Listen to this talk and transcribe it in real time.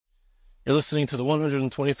You're listening to the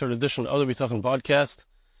 123rd edition of the Bitachon podcast.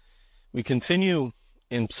 We continue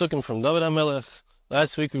in Psukim from David HaMelech.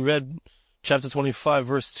 Last week we read chapter 25,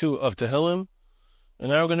 verse 2 of Tehillim. And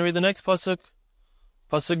now we're going to read the next Pasuk,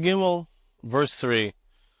 Pasuk Gimel, verse 3.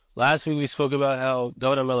 Last week we spoke about how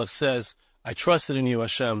David HaMelech says, I trusted in you,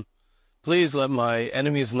 Hashem. Please let my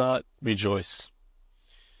enemies not rejoice.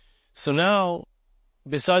 So now,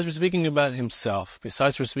 besides for speaking about himself,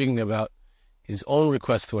 besides for speaking about his own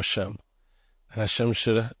request to Hashem, and Hashem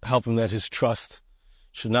should help him that his trust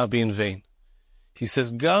should not be in vain. He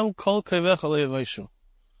says, Gam kol kaivecha le'yavaishu.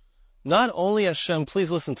 Not only Hashem,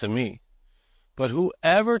 please listen to me, but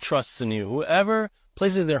whoever trusts in you, whoever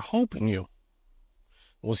places their hope in you.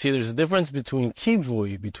 We'll see there's a difference between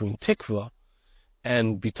kivui, between tikva,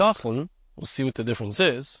 and bitachon. We'll see what the difference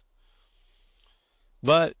is.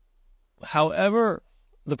 But however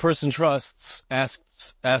the person trusts,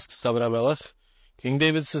 asks David HaMelech, King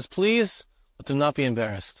David says, please, let them not be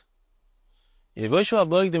embarrassed. Let those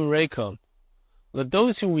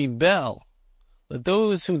who rebel, let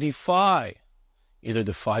those who defy, either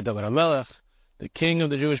defy David HaMelech, the king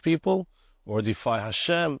of the Jewish people, or defy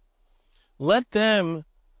Hashem, let them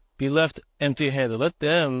be left empty-handed. Let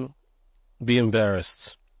them be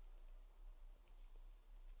embarrassed.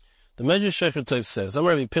 The Medrash Shecher Tov says,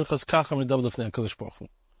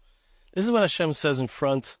 this is what Hashem says in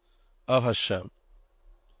front of Hashem.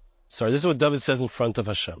 This is what David says in front of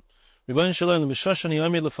Hashem. When I stand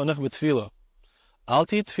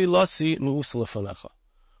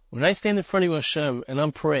in front of you, Hashem, and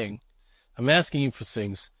I'm praying, I'm asking you for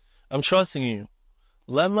things, I'm trusting you,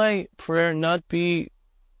 let my prayer not be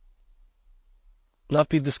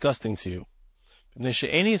disgusting to you.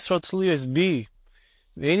 There's something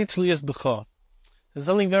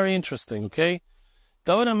very interesting, okay?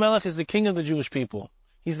 David HaMelech is the king of the Jewish people.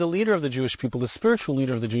 He's the leader of the Jewish people, the spiritual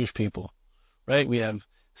leader of the Jewish people. Right? We have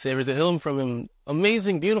Sefer Tehillim from him.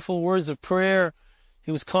 Amazing, beautiful words of prayer.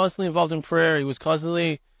 He was constantly involved in prayer. He was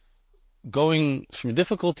constantly going through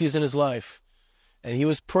difficulties in his life. And he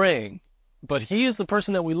was praying. But he is the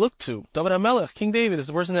person that we look to. David HaMelech, King David, is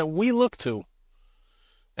the person that we look to.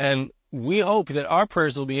 And we hope that our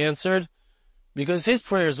prayers will be answered because his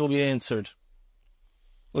prayers will be answered.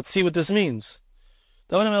 Let's see what this means.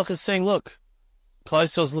 David HaMelech is saying, look, Klal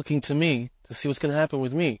Yisrael is looking to me to see what's going to happen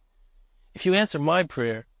with me. If you answer my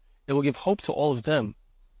prayer, it will give hope to all of them.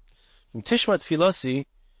 When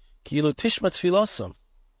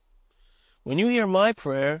you hear my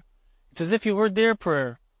prayer, it's as if you heard their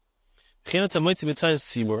prayer. We find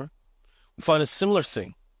a similar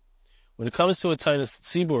thing. When it comes to a tainas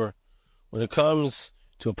tzibur, when it comes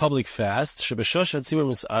to a public fast, when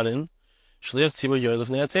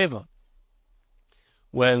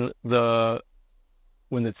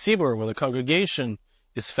the tzibur, when the congregation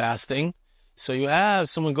is fasting, so you have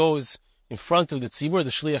someone goes in front of the tzibur, the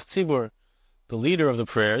shliach tzibur, the leader of the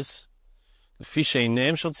prayers, the fishay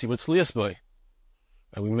name shal tzibur tzlias boy.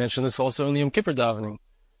 And we mentioned this also in the Yom Kippur davening,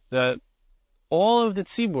 that all of the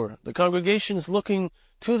tzibur, the congregation, is looking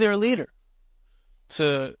to their leader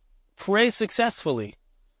to pray successfully,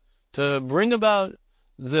 to bring about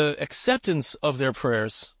the acceptance of their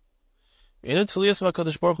prayers. Like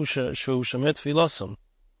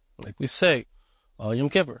we say, Yom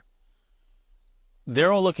Kippur.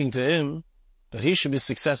 They're all looking to him, that he should be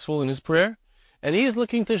successful in his prayer, and he is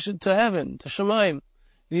looking to heaven, to Shemaim. And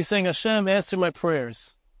he's saying, Hashem, answer my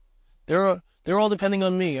prayers. They're all depending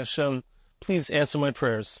on me, Hashem, please answer my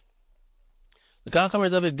prayers. So David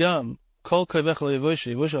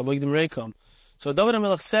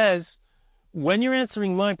HaMelech says, when you're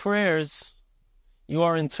answering my prayers, you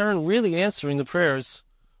are in turn really answering the prayers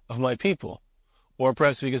of my people. Or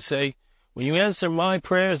perhaps we could say, when you answer my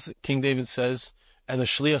prayers, King David says, and the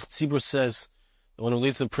Shliach Tzibur says, the one who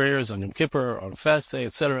leads the prayers on Yom Kippur, on a fast day,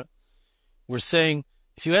 etc., we're saying,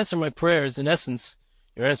 if you answer my prayers, in essence,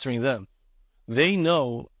 you're answering them. They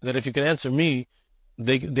know that if you can answer me,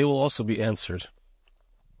 they will also be answered.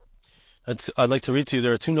 I'd like to read to you,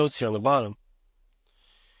 there are two notes here on the bottom.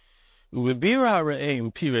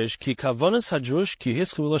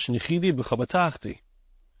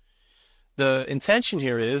 The intention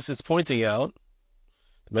here is, it's pointing out,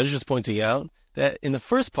 the Medrash is pointing out, that in the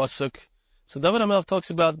first pasuk, so David HaMelech talks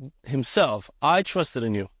about himself, I trusted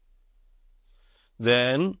in you.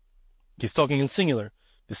 Then, he's talking in singular,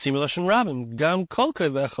 Gam kol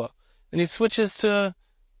kaivecha, and he switches to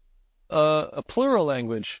a plural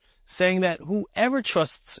language, saying that whoever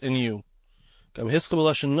trusts in you, in the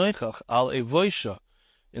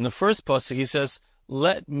first pasuk he says,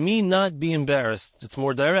 let me not be embarrassed. It's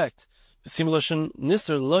more direct.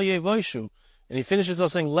 In And he finishes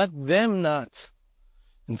off saying, let them not.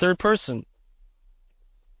 In third person.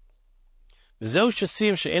 So that's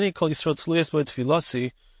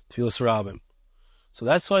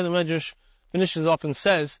why the Medrash finishes off and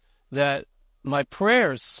says that my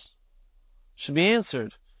prayers should be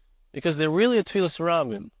answered, because they're really a tefillas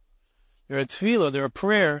rabim. They're a tefillah, they're a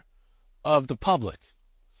prayer of the public.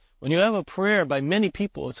 When you have a prayer by many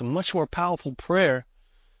people, it's a much more powerful prayer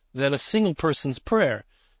than a single person's prayer.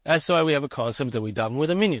 That's why we have a concept that we daven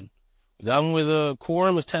with a minyan. We daven with a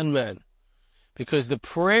quorum of 10 men. Because the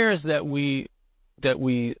prayers that we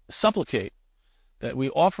supplicate, that we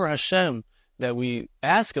offer Hashem, that we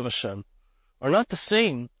ask of Hashem, are not the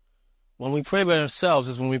same when we pray by ourselves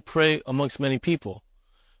as when we pray amongst many people.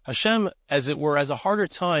 Hashem, as it were, has a harder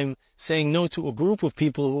time saying no to a group of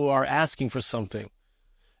people who are asking for something,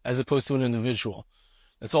 as opposed to an individual.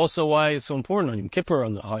 That's also why it's so important on Yom Kippur,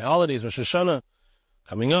 on the high holidays, Rosh Hashanah,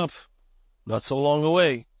 coming up, not so long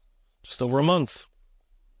away, just over a month.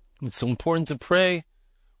 It's so important to pray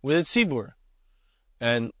with a tzibur.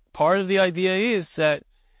 And part of the idea is that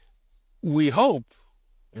we hope,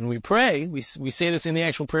 and we pray, we say this in the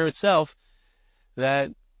actual prayer itself,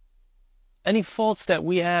 that any faults that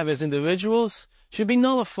we have as individuals should be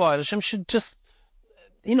nullified. Hashem should just,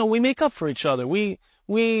 we make up for each other. We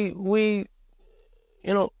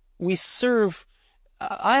serve.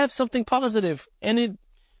 I have something positive, and it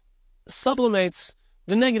sublimates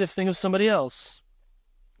the negative thing of somebody else.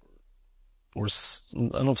 Or, I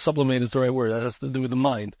don't know if sublimate is the right word. That has to do with the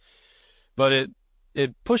mind. But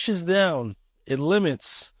it pushes down, it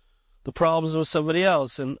limits the problems of somebody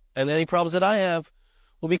else. And any problems that I have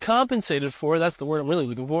will be compensated for. That's the word I'm really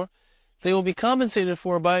looking for. They will be compensated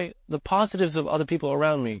for by the positives of other people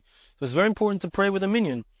around me. So it's very important to pray with a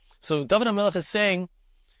minyan. So David HaMelech is saying,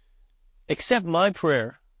 accept my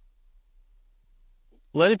prayer.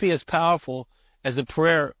 Let it be as powerful as the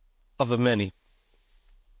prayer of the many.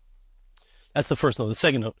 That's the first note. The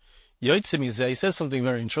second note, Yotzim Yizeh, he says something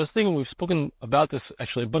very interesting, and we've spoken about this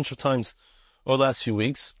actually a bunch of times over the last few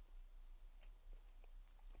weeks.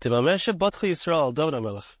 Tivameshe Botchi Yisrael David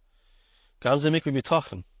HaMelech, Gam Ze Mikveh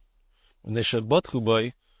Bitachon, V'neshe Botchu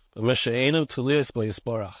Boi, V'meshe Einu Tuliyas Boi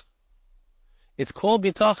Yisbarach. It's called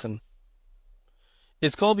Bitachon.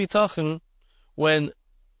 It's called Bitachon when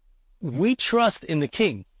we trust in the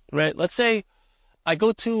King, right? Let's say I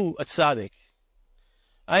go to a tzaddik.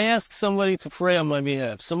 I ask somebody to pray on my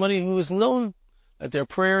behalf, somebody who is known that their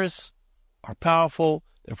prayers are powerful,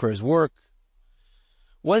 their prayers work.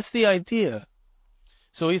 What's the idea?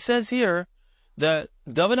 So he says here that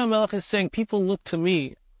David HaMelech is saying people look to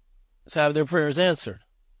me to have their prayers answered.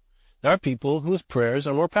 There are people whose prayers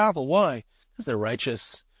are more powerful. Why? Because they're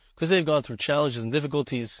righteous, because they've gone through challenges and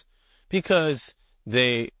difficulties, because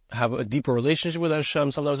they have a deeper relationship with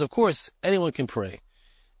Hashem. Sometimes, of course, anyone can pray.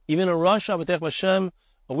 Even a Rasha, B'tech Hashem,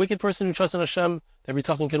 a wicked person who trusts in Hashem, their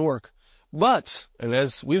bitachon can work. But, and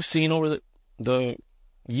as we've seen over the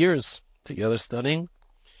years together studying,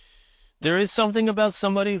 there is something about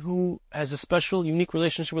somebody who has a special, unique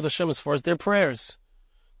relationship with Hashem as far as their prayers.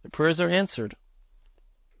 Their prayers are answered.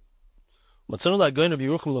 He says, Rabbi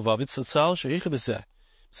Yerucham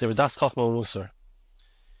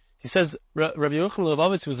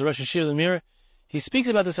Levavitz, who was the Rosh Yeshiva of the Mir, he speaks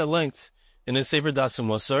about this at length in his Sefer Das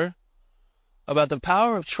Musar, about the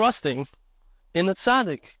power of trusting in the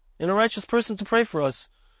tzaddik, in a righteous person to pray for us.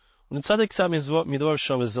 When the tzaddik said midvar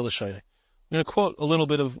sham is zilashayne. I'm going to quote a little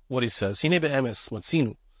bit of what he says. Hine be'emes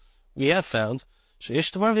matzinu. We have found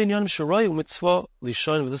sheyesh davar v'inyanim sharayu mitzvah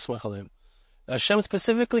lishayin v'lismach aleim. Hashem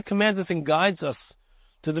specifically commands us and guides us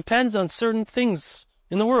to depend on certain things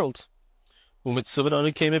in the world. U'mitzvah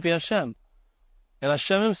only came be Hashem, and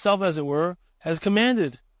Hashem Himself, as it were, has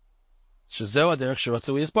commanded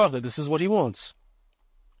that this is what He wants.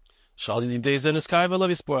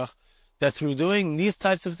 That through doing these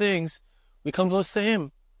types of things, we come close to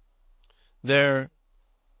Him. They're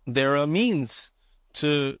a means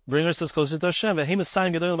to bring ourselves closer to Hashem. They help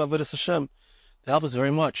us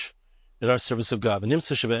very much in our service of God.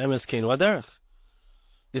 This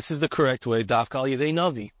is the correct way, Dafka al Yedei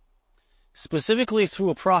Navi. Specifically through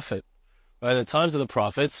a prophet. By the times of the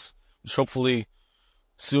prophets, which hopefully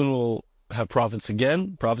soon will have prophets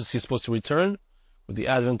again. Prophecy is supposed to return with the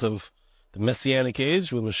advent of the Messianic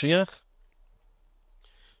age, with Mashiach.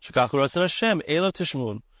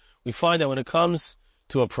 We find that when it comes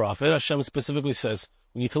to a prophet, Hashem specifically says,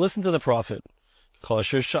 we need to listen to the prophet.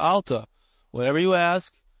 Whatever you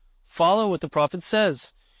ask, follow what the prophet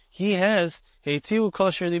says. He has Heitiu Kol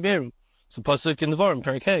Asher Diberu. So Pasuk in Devarim,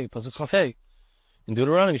 Perek Hey, Pasuk Chaf Hey. In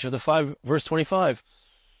Deuteronomy chapter 5, verse 25.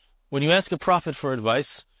 When you ask a prophet for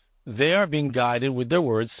advice, they are being guided with their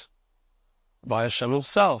words by Hashem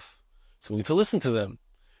Himself. So we need to listen to them.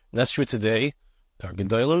 And that's true today. Our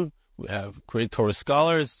Gedolim, we have great Torah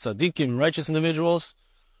scholars, tzaddikim, righteous individuals,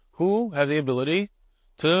 who have the ability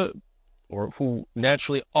to, or who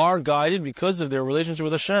naturally are guided because of their relationship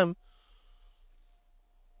with Hashem,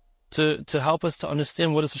 to help us to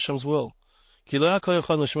understand what is Hashem's will.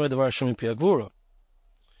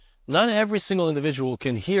 Not every single individual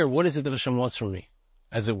can hear what is it that Hashem wants from me,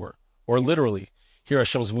 as it were, or literally hear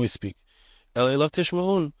Hashem's voice speak. Plus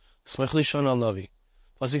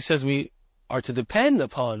he says we are to depend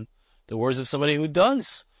upon the words of somebody who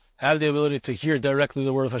does have the ability to hear directly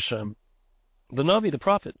the word of Hashem. The Navi, the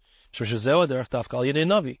prophet.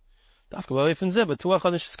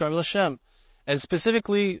 And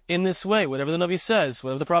specifically in this way, whatever the Navi says,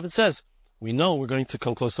 whatever the prophet says, we know we're going to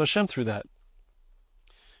come close to Hashem through that.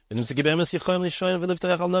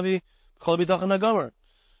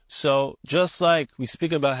 So, just like we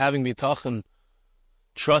speak about having bitachon,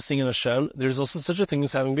 trusting in Hashem, there's also such a thing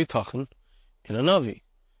as having bitachon in a Navi.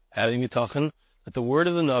 Having bitachon that the word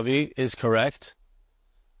of the Navi is correct,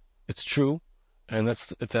 it's true, and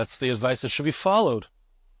that's the advice that should be followed.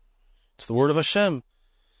 It's the word of Hashem.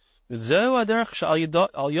 And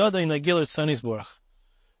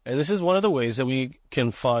this is one of the ways that we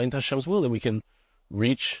can find Hashem's will, that we can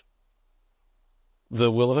reach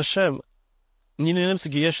the will of Hashem. There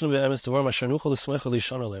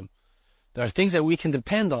are things that we can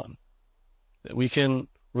depend on, that we can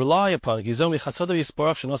rely upon. This is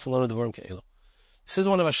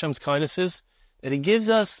one of Hashem's kindnesses, that He gives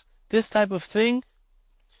us this type of thing.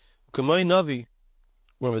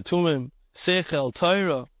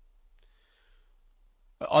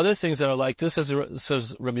 Other things that are like this, as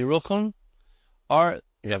says Rabbi Ruchon, are,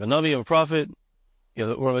 you have a Navi, you have a prophet, you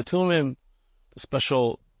have the Urim Tumim, the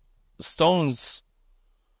special stones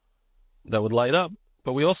that would light up.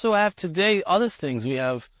 But we also have today other things. We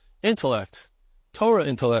have intellect, Torah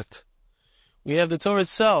intellect. We have the Torah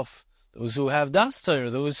itself, those who have Das Torah,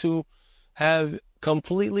 those who have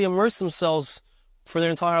completely immersed themselves for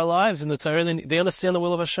their entire lives in the Torah. They understand the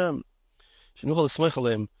will of Hashem.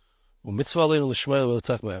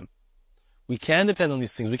 We can depend on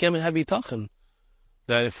these things. We can have bitachon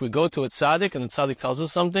that if we go to a tzaddik and the tzaddik tells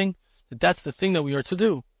us something, that's the thing that we are to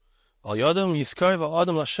do.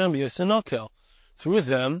 Through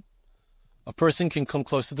them, a person can come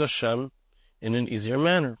closer to Hashem in an easier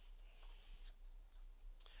manner.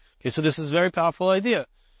 Okay, so this is a very powerful idea.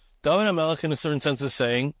 David HaMelech, in a certain sense, is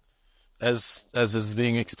saying, as is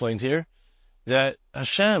being explained here, that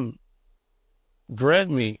Hashem, grant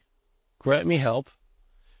me help,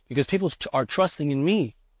 because people are trusting in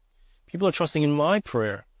me. People are trusting in my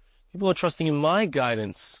prayer. People are trusting in my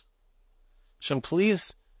guidance. Hashem,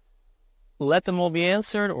 please let them all be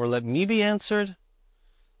answered, or let me be answered,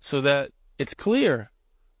 so that it's clear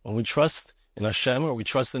when we trust in Hashem, or we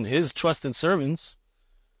trust in His trusted servants,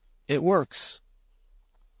 it works.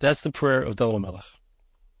 That's the prayer of David HaMelech.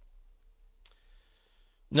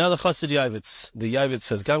 Now the Chassid Yavitz. The Yavitz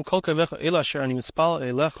says, Gam kol kavecha ela asher ani mispal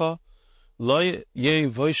elecha lo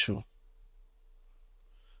yevoishu.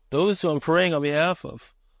 Those who I'm praying on behalf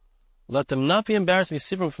of, let them not be embarrassed, be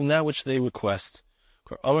different from that which they request.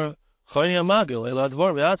 Similar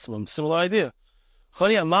idea.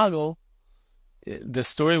 Choni Amagel, the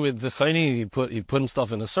story with the Choni, he put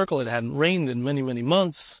himself in a circle. It hadn't rained in many, many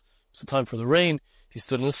months. It was the time for the rain. He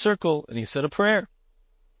stood in a circle and he said a prayer.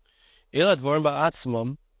 He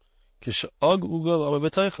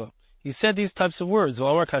said these types of words. He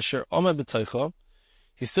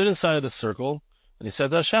stood inside of the circle and he said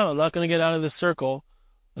to Hashem, I'm not going to get out of this circle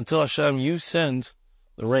until Hashem, you send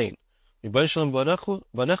the rain. Chani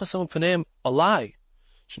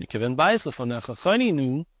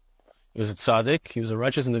knew he was a tzaddik, he was a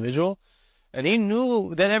righteous individual, and he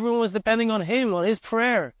knew that everyone was depending on him, on his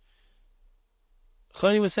prayer.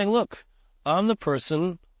 Chani was saying, look, I'm the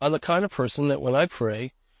kind of person that when I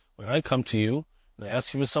pray, when I come to you, and I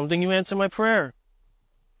ask you for something, you answer my prayer.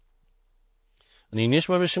 So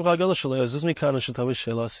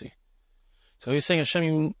he's saying,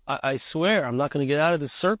 Hashem, I swear I'm not going to get out of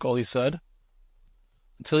this circle, he said,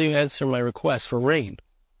 until you answer my request for rain.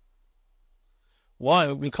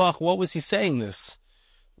 Why? What was he saying this?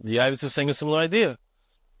 The Yavitz is saying a similar idea.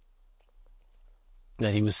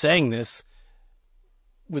 That he was saying this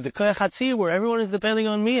with the Koyach Hatzir, where everyone is depending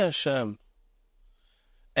on me, Hashem.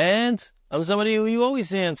 And I'm somebody who you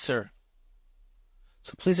always answer.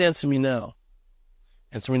 So please answer me now.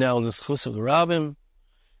 Answer me now in the schus of the Rabbim,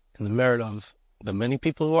 in the merit of the many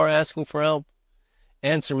people who are asking for help.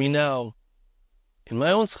 Answer me now in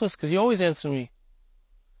my own schus, because you always answer me.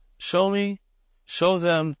 show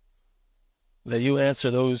them that you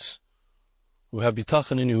answer those who have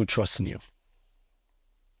bitachon in you, who trust in you.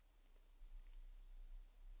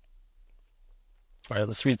 All right,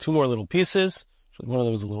 let's read two more little pieces. One of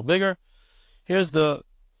them is a little bigger. Here's the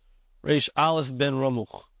Reish Aleph ben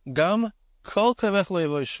Ramuch. Gam kol kavech lo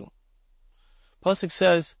yavoshu. Pasuk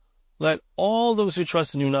says, let all those who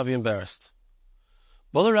trust in you not be embarrassed.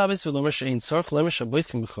 It's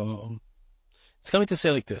coming to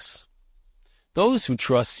say like this. Those who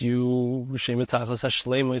trust you, right? We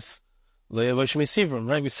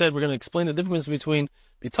said we're going to explain the difference between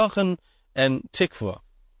bitachon and tikva.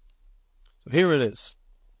 So here it is.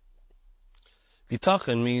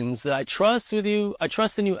 Bitachon means that I trust in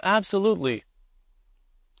you absolutely.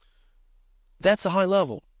 That's a high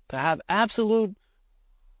level. To have absolute,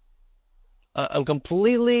 I'm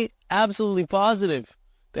completely, absolutely positive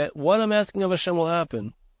that what I'm asking of Hashem will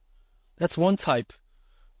happen. That's one type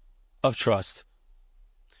of trust.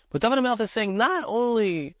 But David HaMelech is saying, not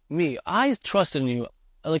only me, I trusted in you,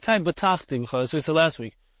 like I batachti, as we said last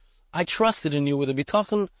week, I trusted in you with a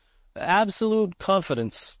bitachon, absolute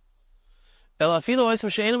confidence. This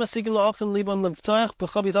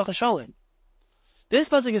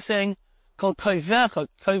pasuk is saying, called kaivecha.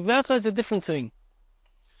 Kaivecha is a different thing.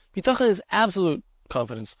 Bitachon is absolute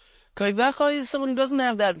confidence. Kaivecha is someone who doesn't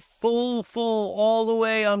have that full, all the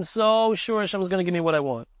way, I'm so sure Hashem is going to give me what I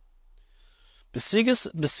want.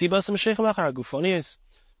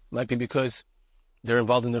 Might be because they're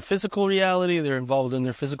involved in their physical reality, they're involved in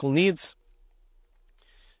their physical needs.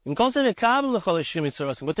 But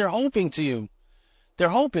they're hoping to you. They're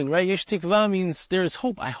hoping, right? Yesh tikva means there is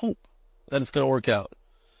hope. I hope that it's going to work out.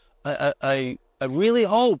 I really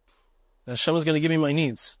hope that Hashem is going to give me my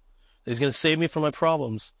needs. That He's going to save me from my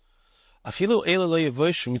problems.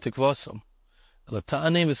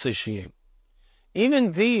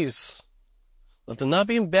 Even these, let them not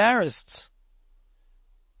be embarrassed.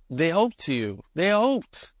 They hoped to you. They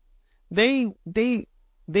hoped. They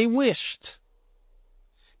wished.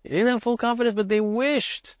 They didn't have full confidence, but they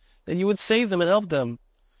wished that you would save them and help them.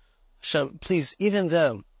 Hashem, please, even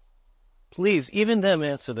them,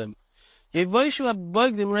 answer them.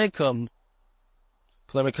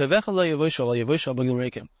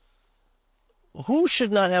 Who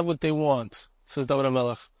should not have what they want, says David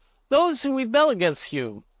HaMelech? Those who rebel against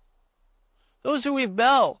you. Those who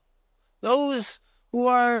rebel. Those who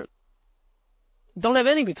don't have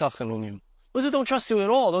any bitachon on you. Those who don't trust you at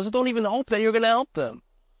all. Those who don't even hope that you're going to help them.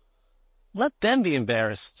 Let them be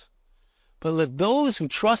embarrassed. But let those who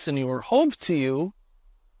trust in you or hope to you,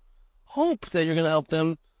 hope that you're going to help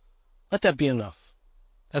them, let that be enough.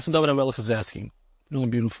 That's what David HaMelech is asking. Really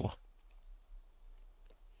beautiful.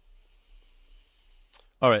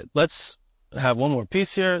 All right, let's have one more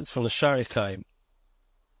piece here. It's from the Shari Chaim.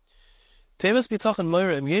 Teves bitachon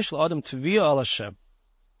moira im yesh l'adam tvia al Hashem.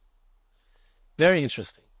 Very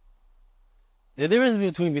interesting. The difference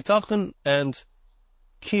between bitachon and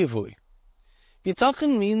kivui.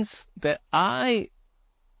 Bitachon means that I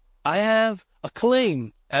have a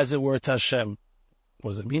claim, as it were, to Hashem.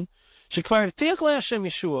 What does it mean? Shekvar tiach le Hashem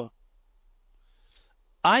Yeshua.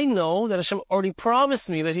 I know that Hashem already promised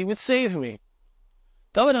me that He would save me.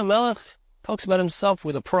 David HaMelech talks about himself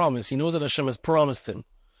with a promise. He knows that Hashem has promised him.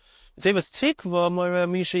 But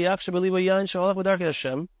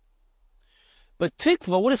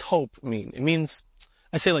tikva, what does hope mean? It means,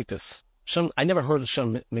 I say like this. Hashem, I never heard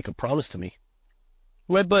Hashem make a promise to me.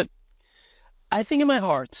 Right? But I think in my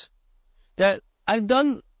heart that I've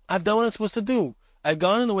done what I'm supposed to do. I've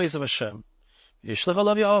gone in the ways of Hashem.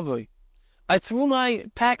 I threw my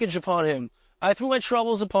package upon Him. I threw my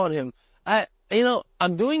troubles upon Him.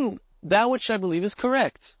 I'm doing that which I believe is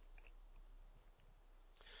correct.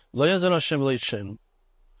 Even though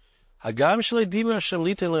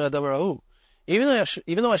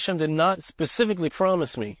Hashem did not specifically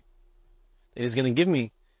promise me that He's going to give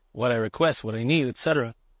me what I request, what I need,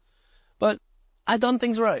 etc. But I've done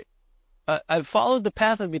things right. I've followed the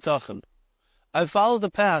path of bitachon. I've followed the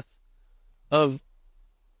path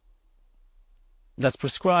that's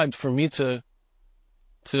prescribed for me to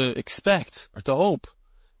expect or to hope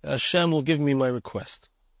that Hashem will give me my request.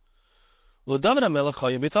 Well, David HaMelech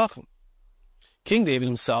chaya bitachon. King David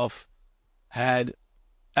himself had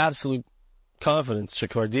absolute confidence.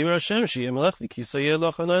 Shekvar diber Hashem sheyeh melech v'kisayeh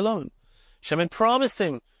locha no'elam. Hashem had promised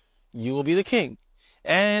him, you will be the king,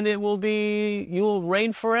 and you will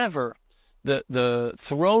reign forever. The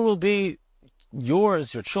throne will be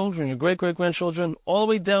yours, your children, your great-great-grandchildren, all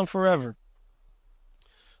the way down forever.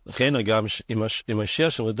 So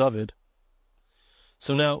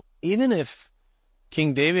now, even if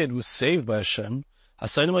King David was saved by Hashem,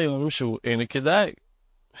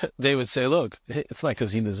 They would say, look, it's not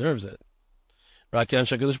because he deserves it. It's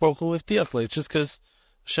just because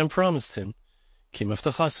Hashem promised him. So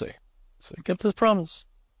he kept his promise.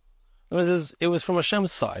 It was from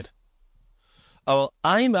Hashem's side. But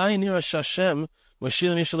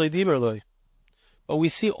we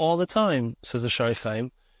see all the time, says the Shari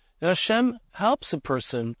Chaim, that Hashem helps a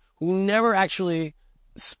person who never actually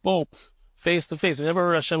spoke face to face, who never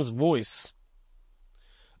heard Hashem's voice.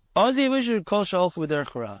 David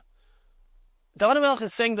HaMelech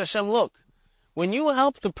is saying to Hashem, look, when you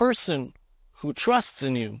help the person who trusts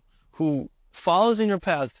in you, who follows in your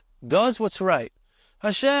path, does what's right,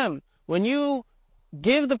 Hashem, when you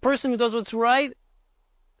give the person who does what's right,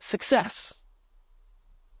 success.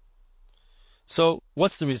 So,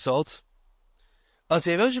 what's the result?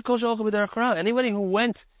 Anybody who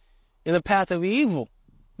went in the path of evil,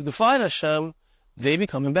 who defied Hashem, they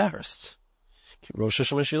become embarrassed.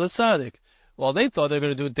 Well, they thought they were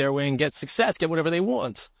going to do it their way and get success, get whatever they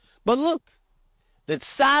want. But look, that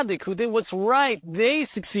tzaddik who did what's right, they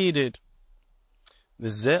succeeded.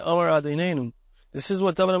 This is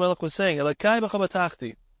what David HaMelech was saying.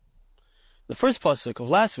 The first pasuk of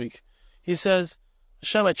last week, he says,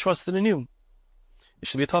 Hashem, I trusted in you. You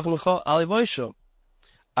should be talking with Ali Voisho.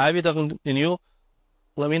 I be talking in you,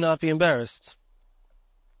 let me not be embarrassed.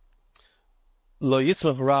 Lo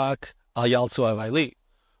yitzmach rak al yaltzu avayli.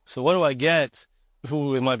 So what do I get?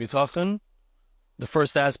 Who it might be talking? The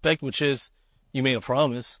first aspect, which is, you made a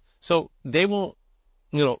promise. So they won't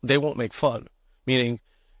make fun. Meaning,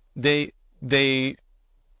 they're going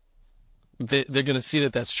to see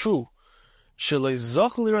that that's true.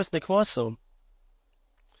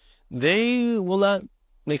 They will not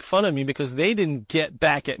make fun of me because they didn't get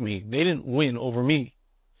back at me. They didn't win over me.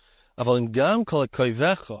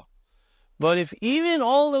 But if even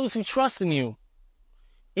all those who trust in you,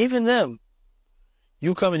 even them,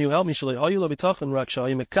 you come and you help me,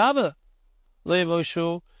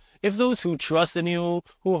 if those who trust in you,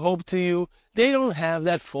 who hope to you, they don't have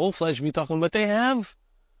that full-fledged bitachon, but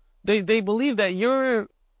they believe that you're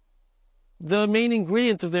the main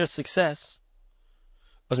ingredient of their success.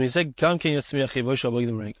 The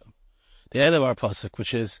end of our pasuk,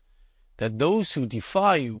 which is that those who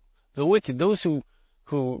defy you, the wicked, those who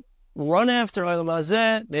run after Olam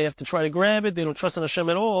Hazeh, they have to try to grab it, they don't trust in Hashem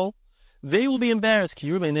at all, they will be embarrassed.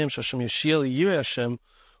 David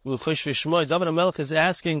HaMelech is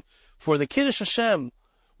asking for the Kiddush Hashem,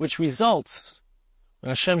 which results when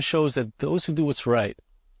Hashem shows that those who do what's right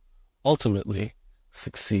ultimately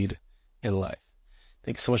succeed in life.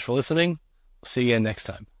 Thank you so much for listening. See you again next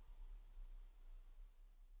time.